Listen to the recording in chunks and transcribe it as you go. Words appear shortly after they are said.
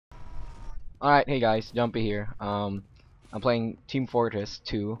Alright, hey guys, Jumpy here. I'm playing Team Fortress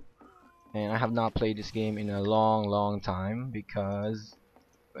 2, and I have not played this game in a long time because,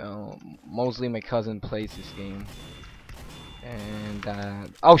 well, mostly my cousin plays this game,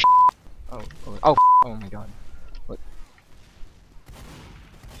 and oh sh oh my god, what?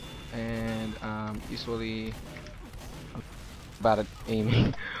 And usually I'm bad at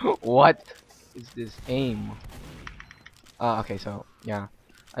aiming. What is this aim? Okay, so yeah,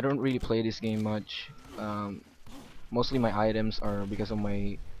 I don't really play this game much. Um, Mostly my items are because of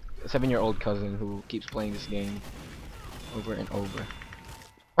my 7-year-old cousin who keeps playing this game over and over.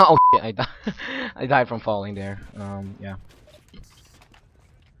 Oh shit, I died. I died from falling there. Yeah.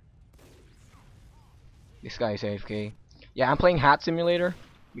 This guy is AFK. Yeah, I'm playing Hat Simulator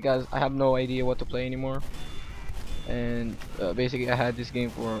because I have no idea what to play anymore. And basically, I had this game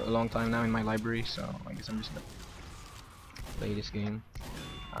for a long time now in my library, so I guess I'm just gonna play this game.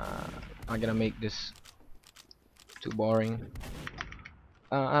 I'm gonna make this too boring.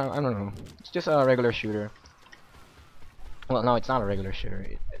 I don't know. It's just a regular shooter. Well, no, it's not a regular shooter.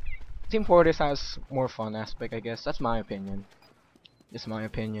 Team Fortress has more fun aspect, I guess. That's my opinion. Just my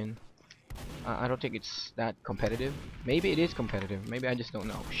opinion. I don't think it's that competitive. Maybe it is competitive. Maybe I just don't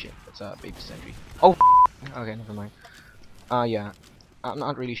know. Shit, that's a baby sentry. Oh, okay, never mind. Yeah, I'm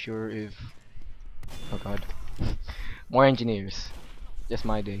not really sure if. Oh God, more engineers. Just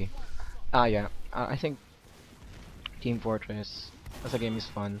my day. Yeah. I think Team Fortress as a game is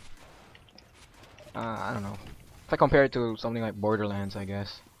fun. I don't know. If I compare it to something like Borderlands, I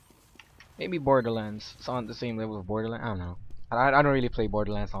guess. Maybe Borderlands. It's on the same level of Borderlands. I don't know. I don't really play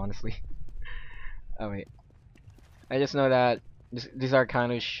Borderlands, honestly. Oh wait. I just know that these are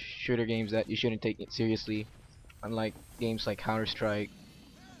kind of shooter games that you shouldn't take it seriously. Unlike games like Counter Strike.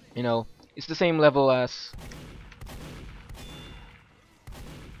 You know, it's the same level as.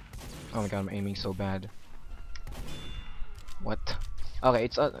 Oh my god, I'm aiming so bad. What? Okay,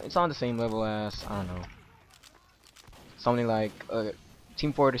 it's on the same level as, I don't know, something like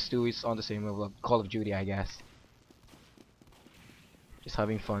Team Fortress 2 is on the same level of Call of Duty, I guess. Just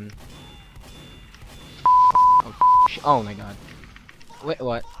having fun. Oh my god. Wait,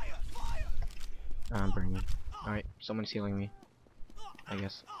 what? I'm burning. Alright, someone's healing me, I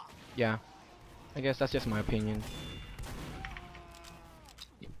guess. Yeah, I guess that's just my opinion.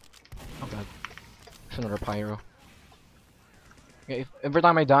 Oh god. There's another pyro. Okay, if every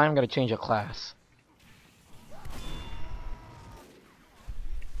time I die, I'm gonna change a class.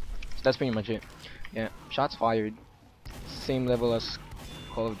 So that's pretty much it. Yeah, shots fired. Same level as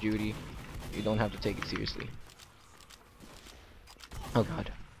Call of Duty. You don't have to take it seriously. Oh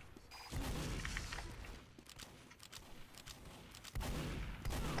god.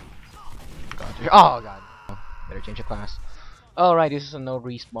 God. Oh god. Oh, better change a class. Alright, this is a no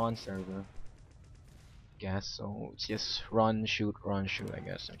respawn server. Guess so. It's just run, shoot, I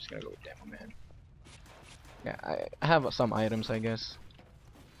guess. I'm just gonna go with Demo Man. Yeah, I have some items, I guess.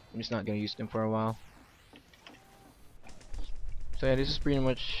 I'm just not gonna use them for a while. So yeah, this is pretty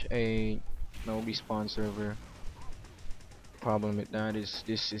much a no respawn server. Problem with that is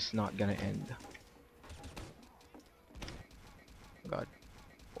this is not gonna end. God,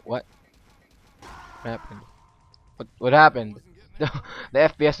 what happened? What happened? The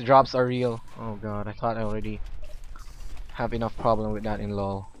FPS drops are real. Oh god, I thought I already have enough problem with that in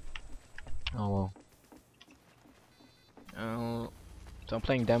LoL. Oh well. So I'm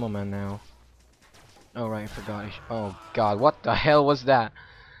playing Demo Man now. Oh right, I forgot. Oh god, what the hell was that?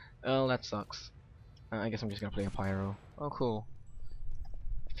 Oh, that sucks. I guess I'm just gonna play a pyro. Oh cool.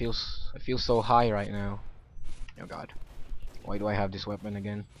 It feels so high right now. Oh god. Why do I have this weapon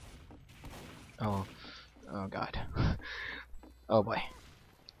again? Oh. Oh god. Oh boy.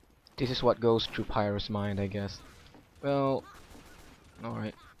 This is what goes through Pyro's mind, I guess. Well,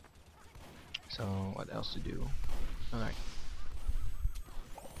 alright. So, what else to do? Alright.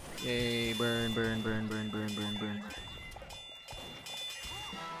 Yay, burn.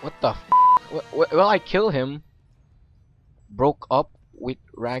 What the f? Well, I kill him. Broke up with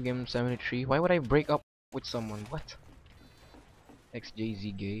Ragam73. Why would I break up with someone? What?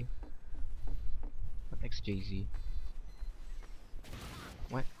 XJZ gay? What XJZ?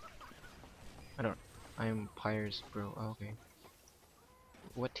 What? I don't. I'm Pyres, bro. Oh, okay.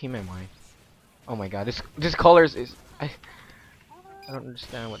 What team am I? Oh my god, this colors is I don't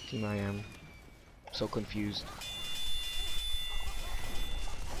understand what team I am. I'm so confused.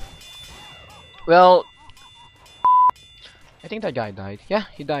 Well, I think that guy died. Yeah,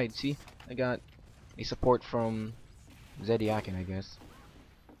 he died. See, I got a support from Zediakin, I guess.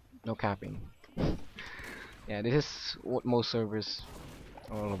 No capping. Yeah, this is what most servers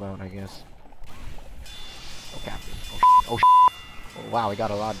are all about, I guess. Oh, Captain. Oh, oh, wow, I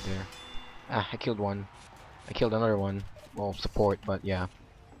got a lot there. Ah, I killed one. I killed another one. Well, support, but yeah.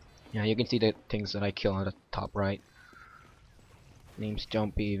 Yeah, you can see the things that I kill on the top right. Name's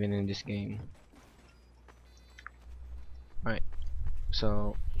Jumpy even in this game. Right,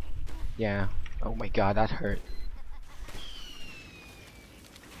 so yeah. Oh my god, that hurt.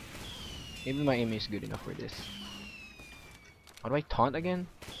 Maybe my aim is good enough for this. How do I taunt again?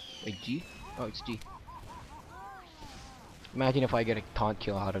 Wait, G? Oh, it's G. Imagine if I get a taunt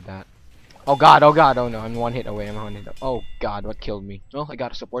kill out of that. Oh god, oh no, I'm one hit away, I'm one hit away. Oh god, what killed me? Well, I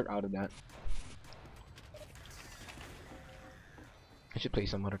got a support out of that. I should play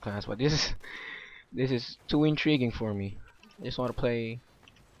some other class, but this is too intriguing for me. I just want to play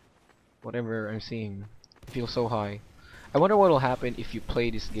whatever I'm seeing. It feels so high. I wonder what will happen if you play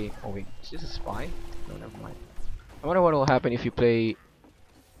this game. Oh wait, is this a spy? No, never mind. I wonder what will happen if you play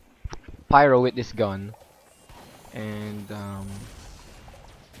Pyro with this gun. And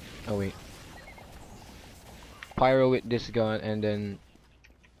oh wait. Pyro with this gun and then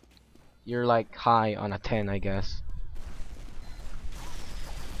you're like high on a 10, I guess.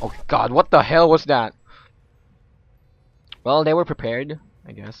 Oh god, what the hell was that? Well, they were prepared,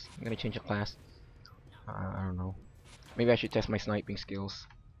 I guess. I'm gonna change the class. I don't know. Maybe I should test my sniping skills.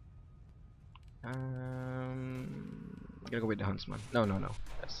 I'm gonna go with the huntsman. No.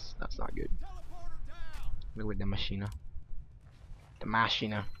 That's not good. Go with the machina. The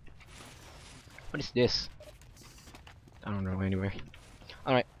machina. What is this? I don't know. Anyway.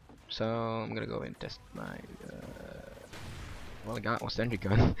 All right. So I'm gonna go and test my. Well, I got one sentry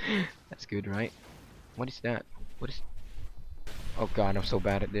gun. That's good, right? What is that? What is? Oh god, I'm so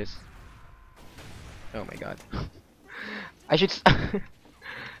bad at this. Oh my god. I should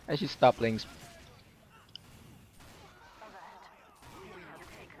I should stop playing.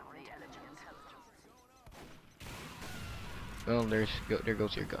 Well, there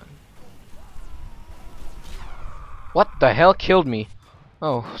goes your gun. What the hell killed me?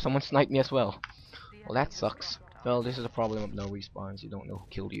 Oh, someone sniped me as well. Well, that sucks. Well, this is a problem of no respawns. You don't know who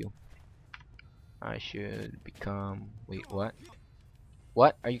killed you. I should become. Wait, what?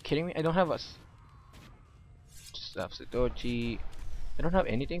 What? Are you kidding me? I don't have a. Just have Satoshi. I don't have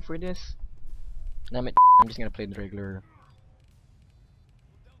anything for this. Damn it! I'm just gonna play the regular.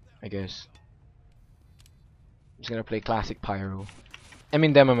 I guess. I'm just gonna play classic Pyro. I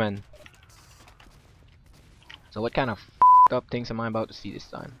mean Demoman. So what kind of up things am I about to see this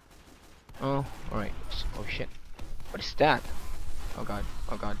time? Oh, alright. Oh shit. What is that? Oh god.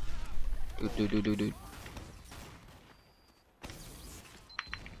 Oh god. Dude.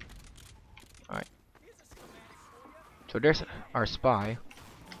 Alright. So there's our spy.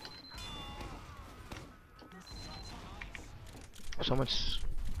 So much.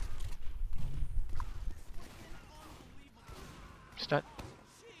 What's that?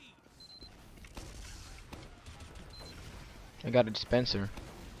 I got a dispenser.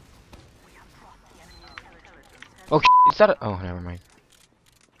 Oh shit, is that a— oh, never mind.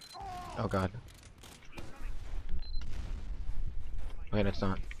 Oh god. Okay, that's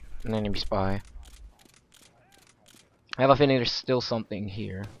not an enemy spy. I have a feeling there's still something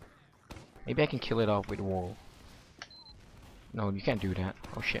here. Maybe I can kill it off with a wall. No, you can't do that.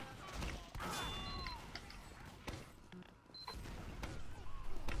 Oh shit.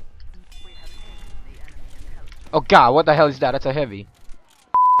 Oh god, what the hell is that? That's a heavy.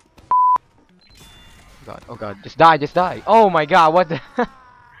 Oh god, just die. Oh my god, what the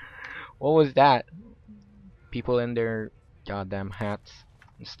what was that? People in their goddamn hats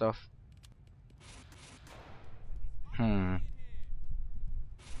and stuff.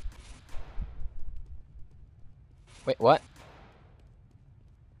 Wait, what?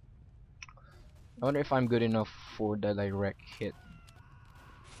 I wonder if I'm good enough for the direct hit.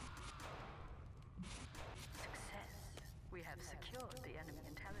 We have secured the enemy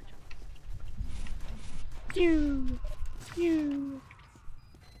intelligence.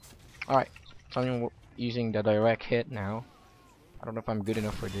 Alright, so I'm using the direct hit now. I don't know if I'm good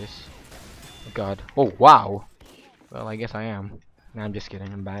enough for this. Oh god. Oh wow! Well, I guess I am. Nah, I'm just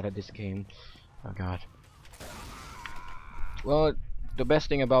kidding. I'm bad at this game. Oh god. Well, the best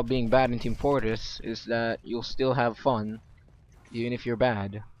thing about being bad in Team Fortress is that you'll still have fun, even if you're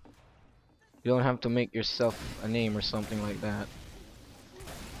bad. You don't have to make yourself a name or something like that.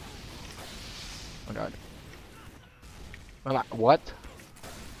 Oh god. Well, what?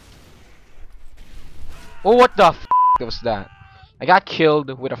 Oh, what the f was that? I got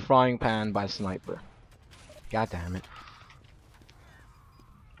killed with a frying pan by a sniper. God damn it.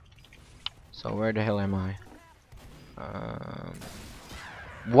 So where the hell am I?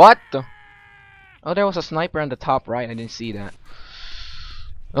 What the? Oh, there was a sniper on the top right. I didn't see that.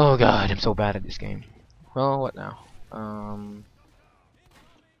 Oh god, I'm so bad at this game. Well, what now? Oh,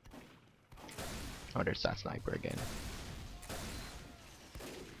 there's that sniper again.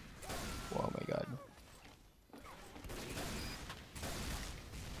 Oh my god.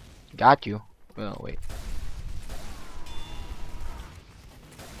 Got you. Well, wait.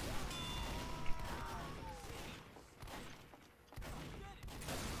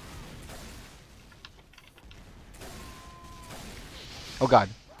 Oh god.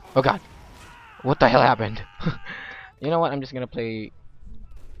 Oh god. What the hell happened? You know what? I'm just gonna play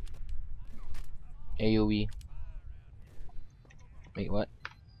AoE. Wait, what?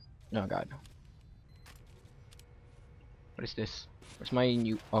 Oh god. What is this? Where's my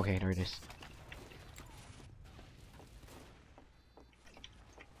new... Okay, there it is.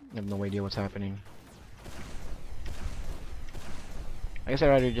 I have no idea what's happening. I guess I'd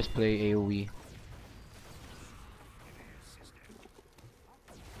rather just play AoE.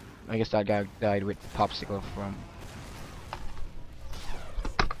 I guess that guy died with popsicle from...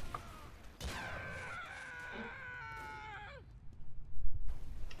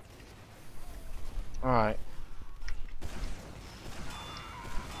 Alright.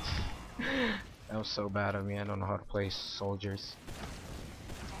 That was so bad of me. I don't know how to play soldiers.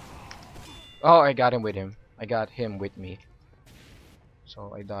 Oh, I got him with him. I got him with me.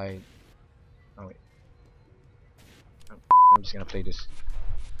 So I died. Oh wait. I'm just gonna play this.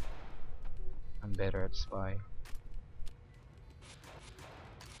 I'm better at spy.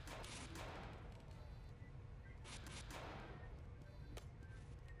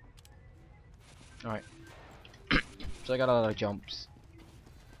 Alright. So I got a lot of jumps.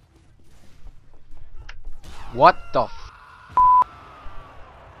 What the f...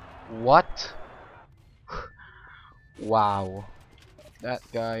 What? Wow. That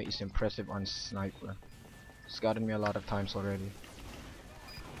guy is impressive on sniper. He's gotten me a lot of times already.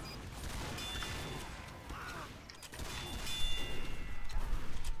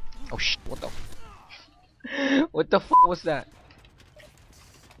 Oh shit, what the f... What the f was that?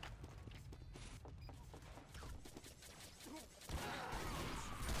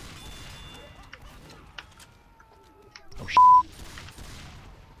 Oh shit.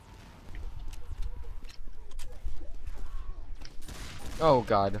 Oh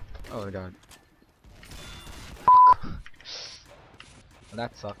god. Oh god. Fuck.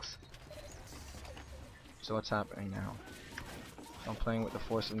 That sucks. So what's happening now? I'm playing with the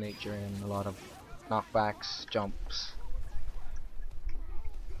force of nature and a lot of knockbacks, jumps.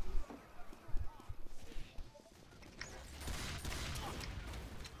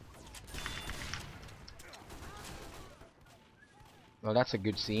 Well, that's a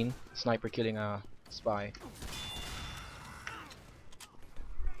good scene. Sniper killing a spy.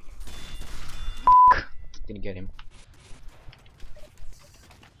 Didn't get him.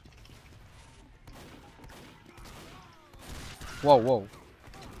 Whoa, whoa.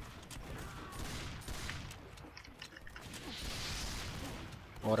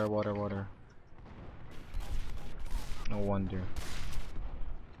 Water, water, water. No wonder.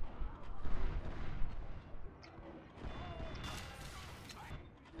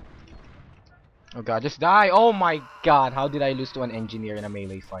 Oh god, just die! Oh my god, how did I lose to an engineer in a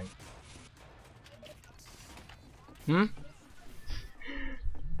melee fight? Hmm?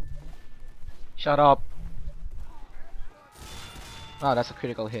 Shut up. Ah, that's a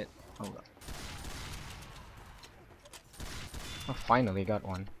critical hit. Oh god. Oh, finally got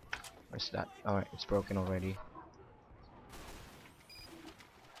one. Where's that? Alright, it's broken already.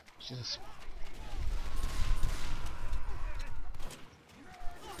 Jesus.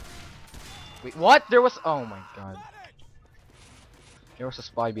 Wait, what? There was... Oh my god. There was a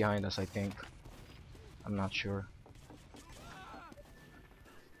spy behind us, I think. I'm not sure.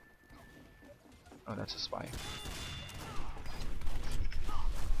 Oh, that's a spy.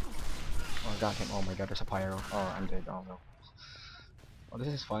 Oh, I got him. Oh my god, there's a pyro. Oh, I'm dead. Oh no. Oh, this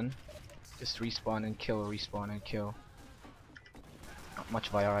is fun. Just respawn and kill, respawn and kill. Not much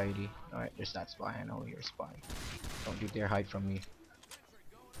variety. Alright, there's that spy. I know you're a spy. Don't you dare hide from me.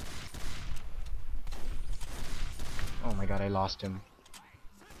 Oh my god, I lost him.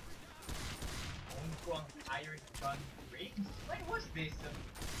 When was this?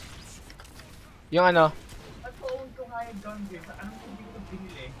 Yung ano, Nag-own ko hired gun grade. Anong hindi ko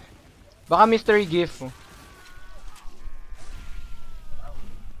binili? baka mystery gift.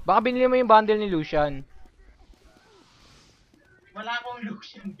 Baka binili mo yung bundle ni Lucian. Wala akong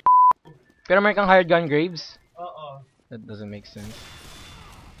Lucian. Pero may kang hired gun Graves? Oo. That doesn't make sense.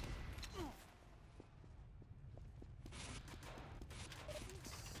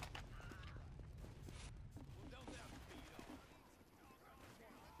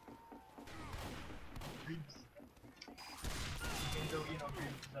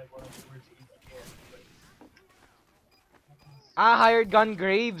 like one of the worst ATMs, but Ah, hired gun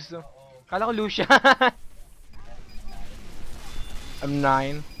Graves. Kala ko Lucia. I'm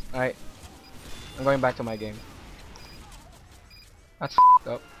 9. Alright, I'm going back to my game. That's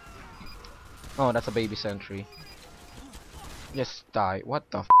up. Oh, that's a baby sentry. Just die.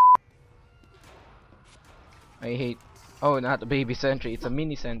 What the I hate. Oh, not a baby sentry. It's a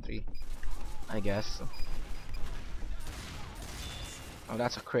mini sentry, I guess. Oh,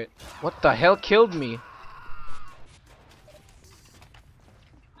 that's a crit. What the hell killed me?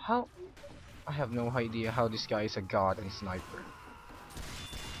 How? I have no idea how this guy is a god and sniper.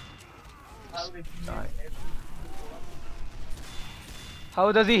 how it Die. every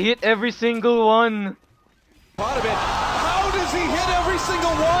How does he hit every single one? Part of it. How does he hit every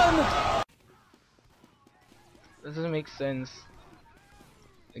single one? This doesn't make sense.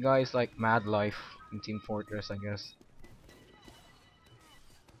 The guy is like mad life in Team Fortress, I guess.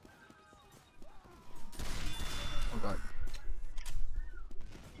 Oh god.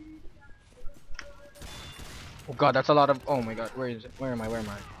 Oh god, that's a lot of. Oh my god, where is it? Where am I? Where am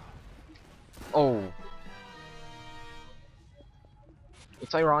I? Oh.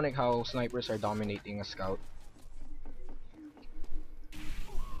 It's ironic how snipers are dominating a scout.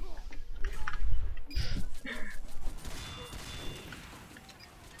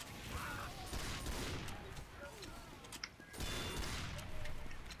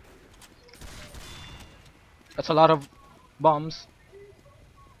 That's a lot of bombs.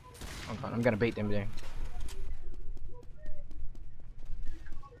 Oh god, I'm gonna bait them there.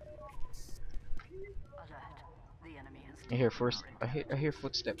 Alert. The enemy has I hear first. I hear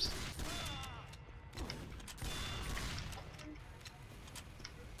footsteps.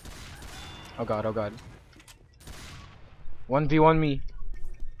 Oh god, oh god. 1v1 me.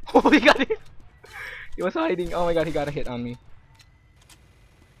 Oh my god! He was hiding. Oh my god, he got a hit on me.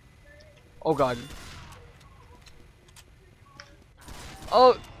 Oh god.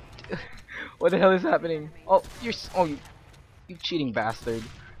 Oh! What the hell is happening? Oh, oh, you cheating bastard.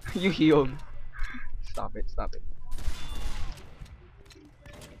 You healed. Stop it, stop it.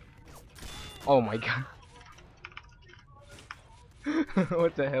 Oh my god.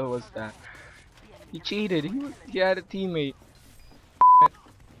 What the hell was that? He cheated. He had a teammate.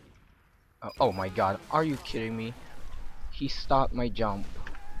 Oh my god. Are you kidding me? He stopped my jump.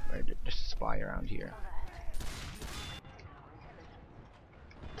 There's a spy around here.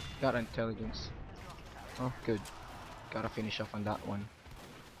 Got intelligence. Oh, good. Gotta finish off on that one.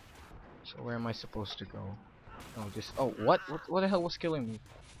 So where am I supposed to go? Oh, just. Oh, what the hell was killing me?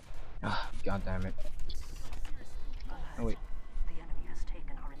 Ah, god damn it. Oh wait, the enemy has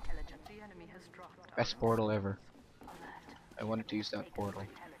taken our intelligence. The enemy has dropped our best portal ever. alert. I wanted to use that Taken portal. our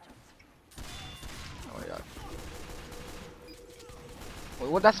intelligence. Oh my god. Wait,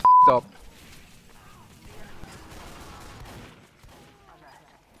 what? That's f***ed up. Alert.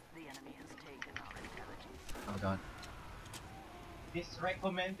 The enemy has taken our intelligence. Oh god. This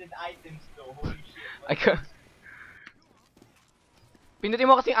recommended items though, holy shit. I can't. Pindutin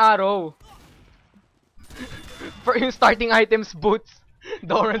mo kasing arrow. For yung starting items, boots,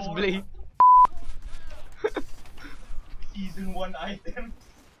 Doran's blade. Season 1 items.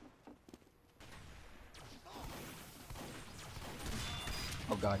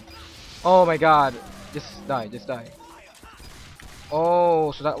 Oh god. Oh my god. Just die, just die.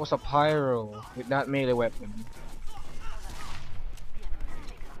 Oh, so that was a pyro with that melee weapon.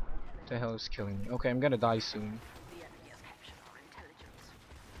 What the hell is killing me? Okay, I'm gonna die soon. The enemy has captured our intelligence.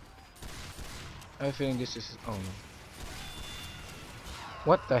 I have a feeling this is. Oh no.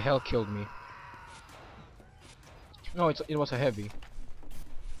 What the hell killed me? No, it was a heavy.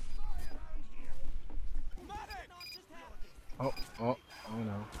 Oh, oh, oh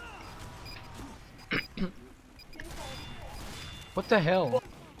no. What the hell?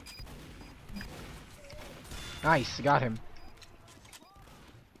 Nice, got him.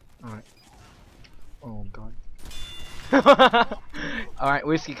 Alright. Oh god. Alright,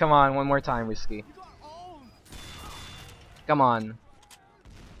 Whiskey, come on, one more time, Whiskey. Come on.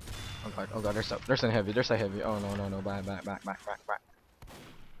 Oh god, there's a heavy, Oh no, back.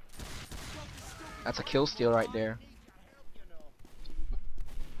 That's a kill steal right there.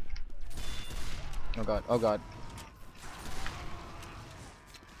 Oh god, oh god.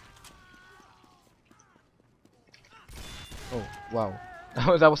 Oh, wow.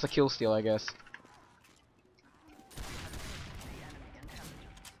 That was a kill steal, I guess.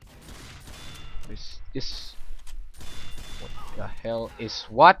 This what the hell is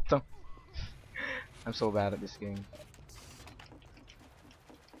what? I'm so bad at this game.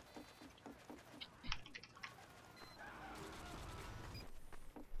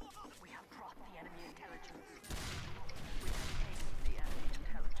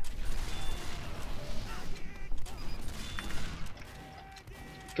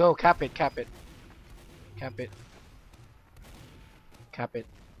 Go, cap it, cap it. Cap it. Cap it.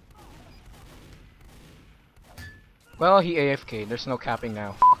 Well, he AFK. There's no capping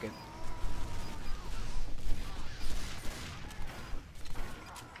now. Fuck it.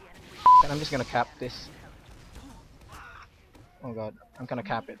 And I'm just gonna cap this. Oh god, I'm gonna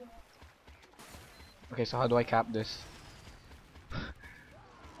cap it. Okay, so how do I cap this?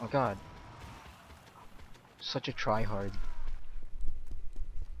 Oh god. Such a tryhard.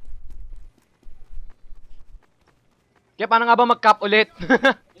 Kaya paano nga ba mag-cap ulit? Just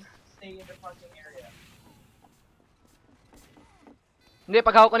stay in the punching area. Hindi,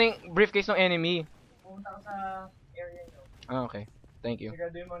 pag hawak ko na yung briefcase ng enemy. Pumunta ka sa area nyo. Ah, okay. Thank you.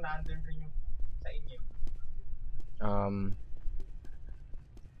 Siguraduhin mo na andun rin yung sa inyo.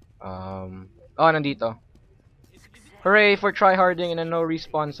 Oh, nandito. Hooray for tryharding in a no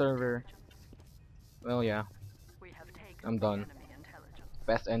respawn server. Well, yeah. We have taken I'm the done. enemy intelligence.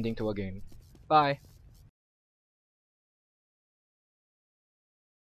 Best ending to a game. Bye.